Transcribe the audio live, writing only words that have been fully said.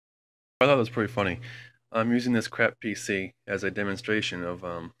I thought it was pretty funny. I'm using this crap PC as a demonstration of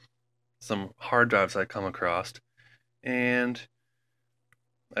some hard drives I come across, and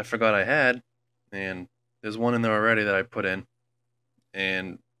I forgot I had, and there's one in there already that I put in,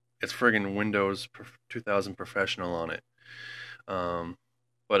 and it's friggin' Windows 2000 Professional on it. Um,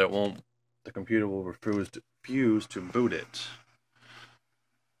 but it won't. The computer will refuse to boot it.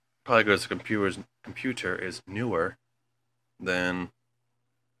 Probably because the computer is newer than,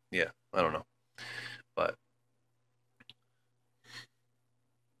 yeah, I don't know, but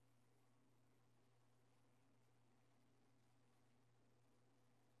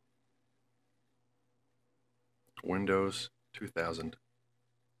Windows 2000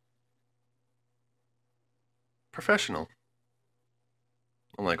 Professional.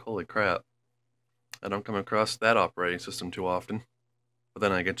 I'm like, holy crap. I don't come across that operating system too often. But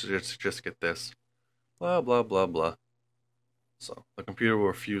then I get to just get this. Blah, blah, blah, blah. So the computer will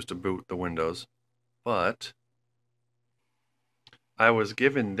refuse to boot the Windows. But I was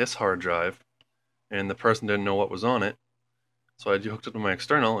given this hard drive, and the person didn't know what was on it. So I hooked it to my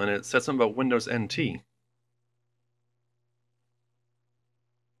external, and it said something about Windows NT.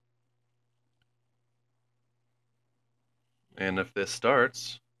 And if this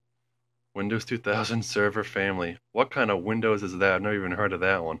starts, Windows 2000 Server Family. What kind of Windows is that? I've never even heard of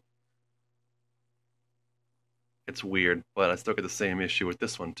that one. It's weird, but I still get the same issue with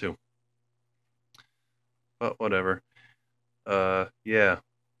this one too. But whatever. Yeah.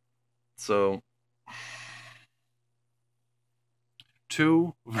 So,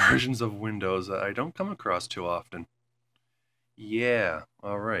 two versions of Windows that I don't come across too often. Yeah.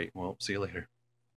 All right. Well, see you later.